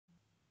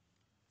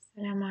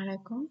السلام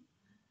عليكم.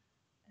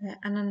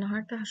 أنا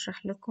النهاردة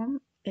هشرح لكم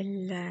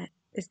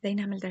إزاي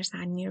نعمل درس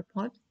عن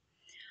نيربود.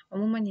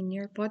 عموما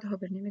النيربود هو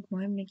برنامج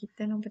مهم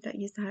جدا وبدأ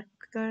يظهر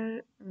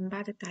أكتر من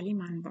بعد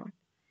التعليم عن بعد.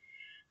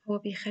 هو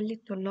بيخلي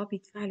الطلاب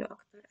يتفاعلوا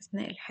أكتر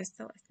أثناء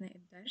الحصة وأثناء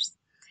الدرس.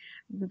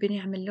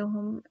 بنعمل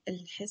لهم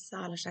الحصة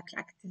على شكل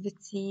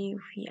activity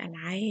وفي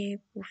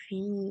ألعاب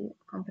وفي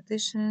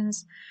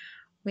competitions،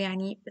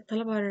 ويعني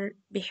الطلبة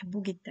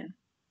بيحبوه جدا.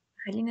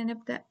 خلينا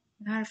نبدأ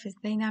نعرف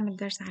إزاي نعمل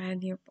درس على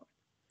نيربود.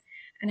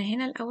 أنا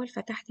هنا الأول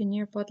فتحت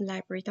النيربود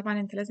لايبرري. طبعا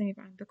أنت لازم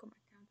يبقى عندكم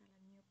أكونت على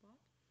النيربود.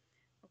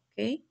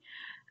 أوكي،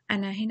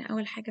 أنا هنا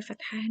أول حاجة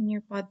فتحها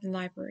النيربود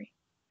لايبرري.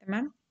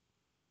 تمام،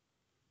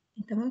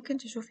 أنت ممكن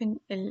تشوف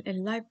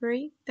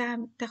اللايبرري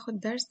تاخد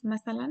درس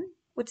مثلا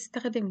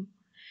وتستخدمه،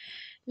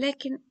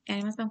 لكن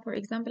يعني مثلا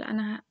for example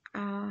أنا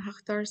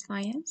هختار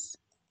science.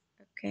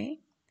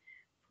 أوكي،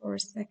 for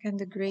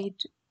second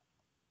grade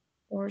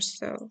or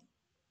so.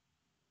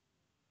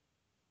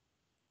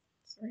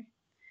 sorry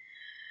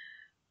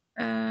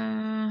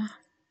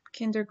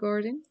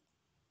kindergarten.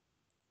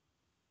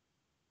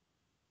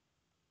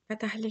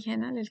 فتح لي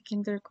هنا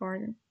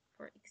للكيندرجارتن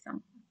for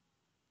example.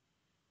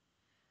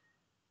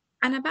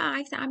 أنا بقى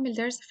عايزة أعمل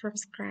درس from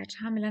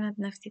scratch، هعمل أنا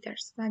بنفسي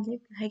درس.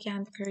 هاجي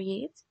عند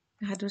create،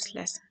 هدوس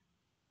lesson.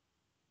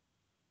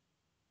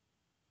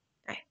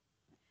 طيب،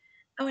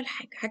 أول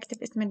حاجة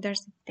هكتب اسم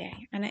الدرس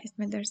بتاعي. أنا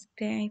اسم الدرس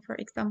بتاعي for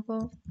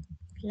example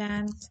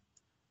plant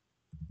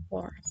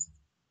wars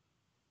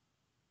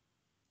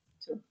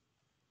 2.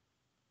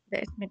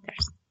 ده اسم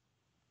الدرس.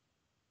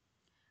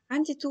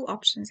 عندي two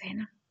options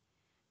هنا،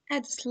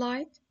 add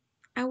slide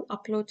أو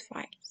upload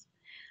files.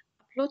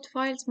 upload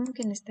files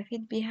ممكن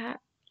نستفيد بيها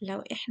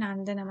لو إحنا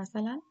عندنا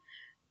مثلا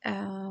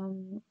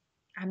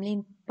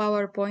عاملين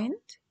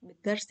باوربوينت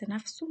بالدرس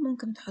نفسه،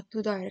 ممكن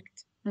تحطوه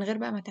دايركت من غير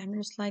بقى ما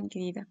تعملوا سلايد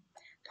جديدة.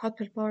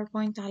 تحطوا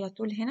الباوربوينت على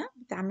طول هنا،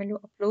 بتعملوا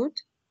ابلود.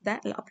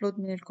 ده الابلود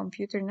من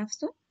الكمبيوتر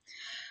نفسه،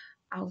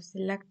 او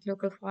select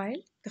local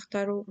file،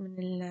 تختاروا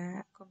من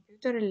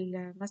الكمبيوتر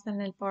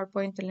مثلا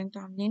الباوربوينت اللي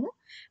انتوا عاملينه،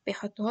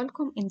 بيحطوها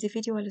لكم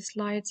individual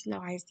slides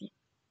لو عايزين،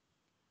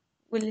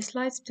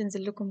 والسلايدز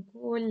بتنزل لكم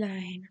كلها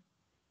هنا،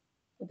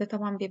 وده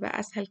طبعا بيبقى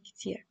اسهل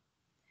كتير.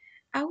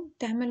 او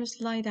تعملوا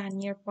سلايد على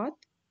Nearpod،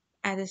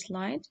 add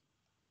slide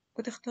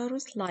وتختاروا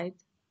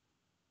سلايد،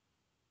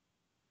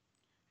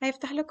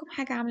 هيفتح لكم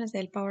حاجة عاملة زي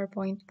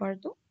الباوربوينت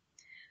برضو.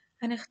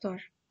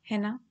 هنختار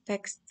هنا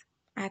text،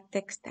 add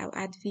text أو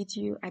add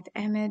video، add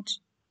image،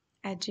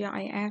 add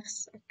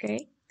GIFs.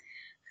 أوكي،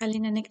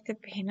 خلينا نكتب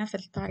هنا في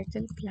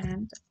التايتل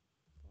plant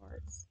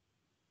parts،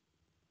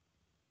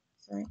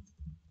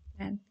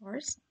 plant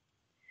parts،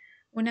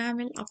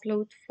 ونعمل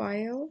upload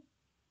file.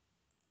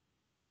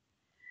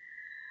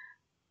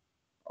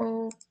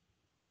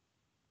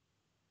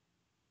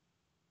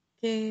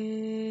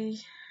 Okay,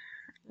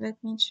 let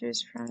me choose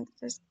from the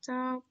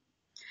desktop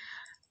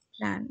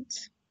plant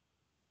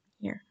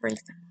here for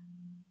example.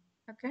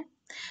 Okay,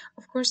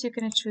 of course you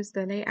can choose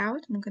the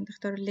layout. ممكن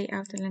تختاروا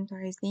layout اللي انتوا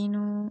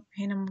عايزينه.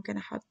 هنا ممكن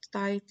احط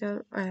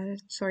title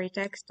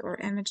text or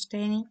image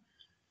تاني.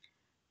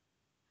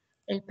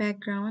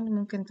 background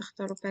ممكن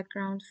تختاروا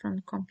background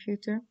from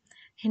computer.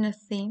 هنا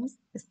themes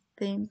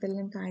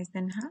اللي انتوا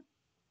عايزينها.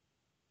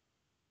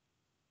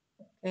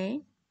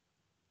 okay,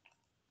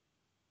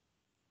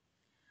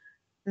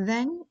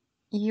 then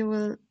you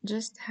will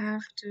just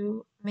have to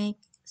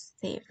make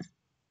save.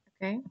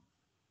 okay,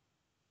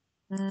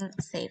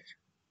 save.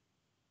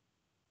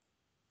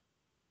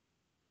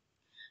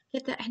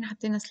 كده احنا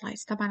حطينا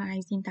slides. طبعا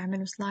عايزين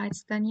تعملوا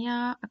slides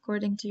تانية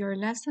according to your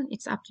lesson,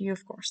 it's up to you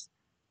of course.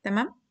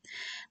 تمام.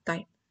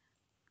 طيب،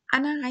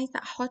 أنا عايزة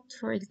أحط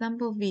for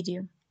example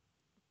فيديو.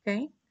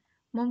 okay,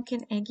 ممكن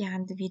أجي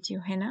عند فيديو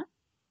هنا،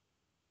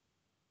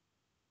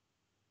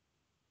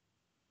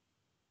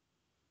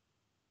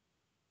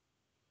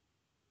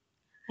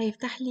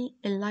 هيفتح لي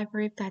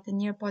اللايبرري بتاعت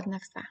النيربود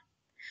نفسها.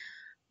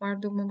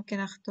 برضو ممكن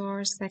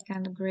أختار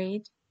second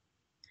grade،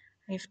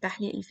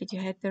 هيفتح لي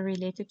الفيديوهات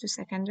related to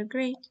second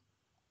grade.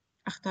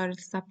 أختار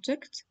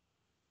السبجكت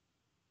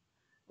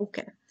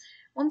وكده.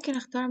 ممكن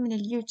أختار من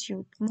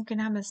اليوتيوب، ممكن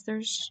أعمل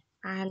search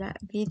على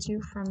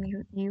فيديو from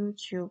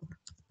YouTube.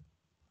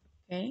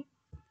 okay.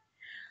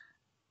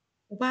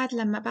 وبعد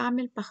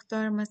لما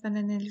بختار مثلا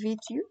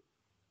الفيديو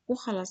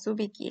وخلاص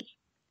وبيجيلي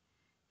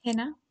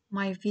هنا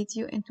my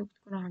video. انتوا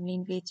بتكونوا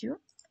عاملين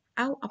فيديو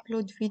أو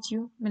upload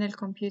فيديو من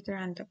الكمبيوتر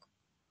عندكم.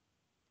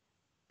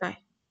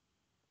 طيب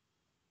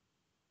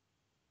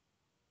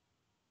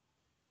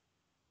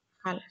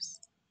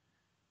خلاص،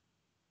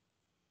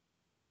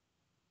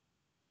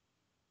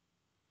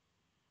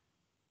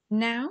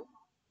 now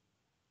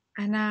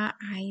أنا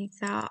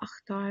عايزة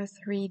أختار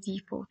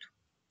 3D photo.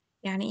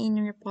 يعني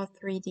إيه Nearpod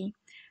 3D؟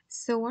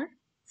 صور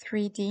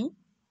 3D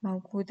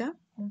موجودة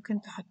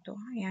ممكن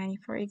تحطوها. يعني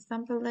for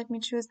example let me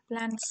choose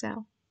plant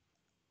cell.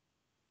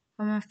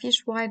 فما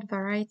فيش wide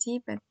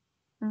variety but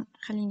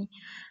خليني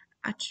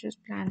choose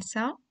plant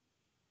cell.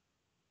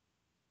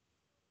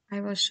 I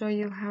will show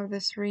you how the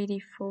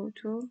 3D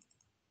photo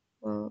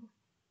will.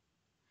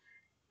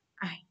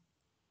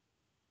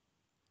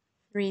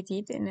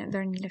 3D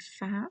نقدر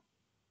نلفها.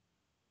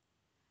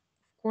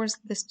 Of course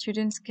the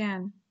students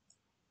can.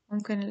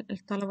 ممكن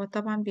الطلبة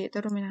طبعا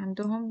بيقدروا من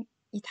عندهم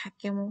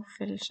يتحكموا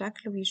في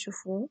الشكل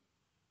ويشوفوه.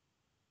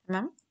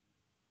 تمام.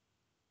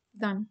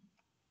 done.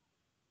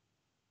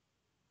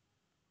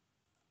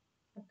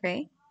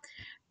 okay.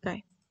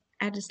 طيب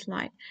add a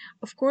slide.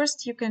 Of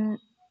course you can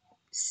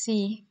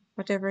see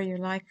whatever you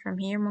like from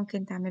here.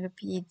 ممكن تعملوا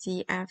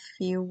PDF,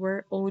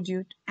 viewer,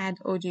 audio, add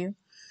audio.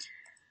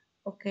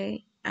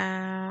 okay.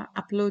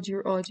 Upload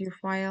your audio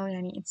file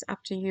يعني it's up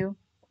to you.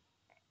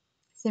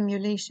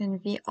 Simulation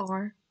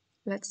VR.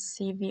 Let's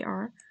see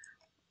VR.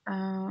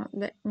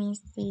 Let me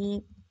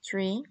see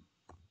tree.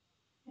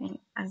 And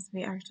as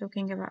we are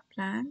talking about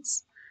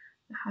plants,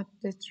 نحط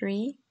the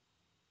tree.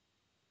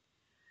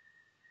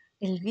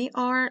 ال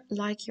VR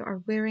like you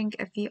are wearing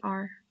a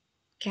VR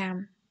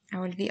cam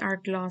أو ال VR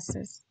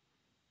glasses,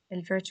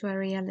 ال virtual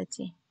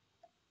reality.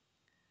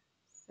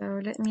 So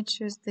let me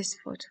choose this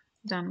photo.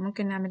 done.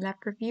 ممكن نعمل لها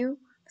preview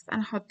بس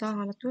أنا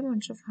أحطها على طول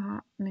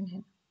ونشوفها من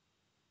هنا.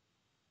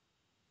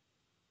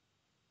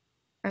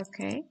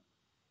 okay.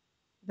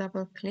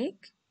 double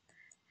click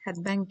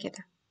هتبان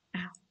كده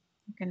أهو.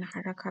 ممكن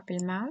نحركها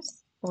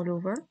بالماوس all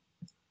over.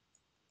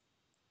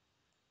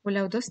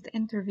 ولو دوست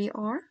enter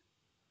VR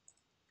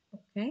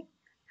اوكي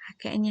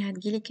كأني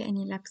هتجيلي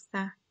كأني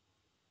لابسة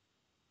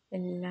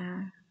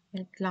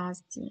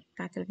الجلاس دي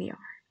بتاعت ال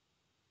VR.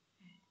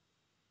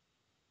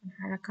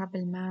 نحركها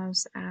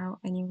بالماوس أو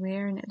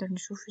anywhere نقدر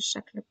نشوف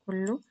الشكل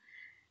كله.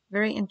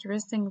 very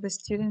interesting. the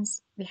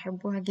students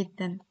بيحبوها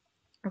جدا.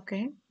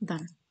 اوكي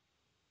done.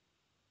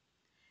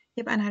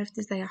 يبقى أنا عرفت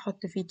ازاي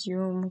أحط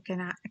فيديو،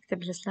 ممكن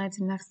أكتب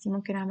السلايدز لنفسي،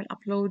 ممكن أعمل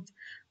upload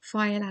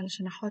فايل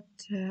علشان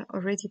أحط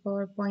already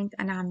PowerPoint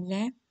أنا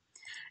عاملاه.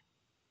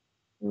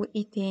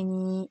 وإيه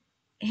تاني؟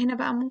 هنا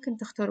بقى ممكن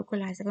تختاروا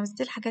كل حاجة، بس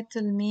دي الحاجات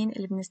المين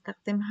اللي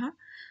بنستخدمها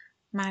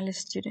مع ال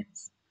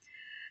students.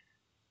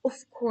 of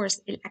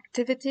course ال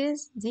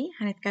activities دي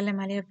هنتكلم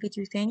عليها في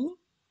فيديو تاني.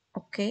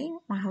 اوكي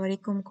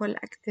وهوريكم كل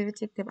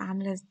activity بتبقى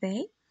عاملة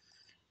ازاي،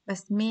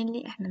 بس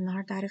mainly احنا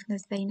النهاردة عرفنا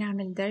ازاي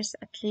نعمل درس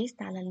at least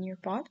على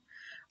النيربود،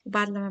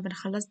 وبعد لما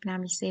بنخلص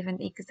بنعمل save and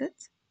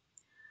exit.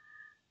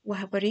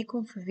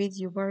 وهوريكم في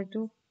فيديو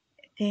برضو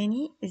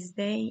تاني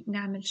ازاي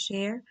نعمل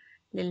share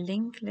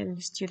لللينك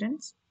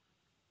للستودنتس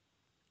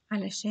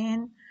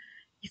علشان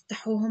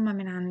يفتحوه هما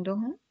من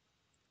عندهم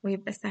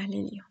ويبقى سهل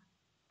ليهم.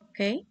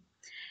 اوكي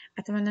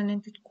اتمنى ان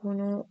انتوا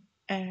تكونوا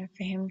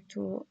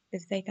فهمتوا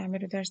ازاي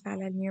تعملوا درس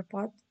على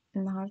النيربود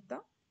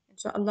النهارده. ان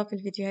شاء الله في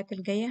الفيديوهات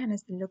الجايه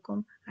هنزل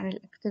لكم عن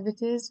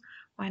الاكتيفيتيز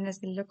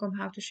وهنزل لكم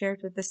how to share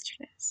it with the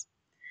students.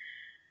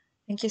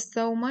 Thank you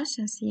so much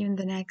and see you in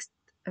the next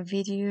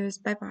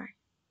videos. Bye bye.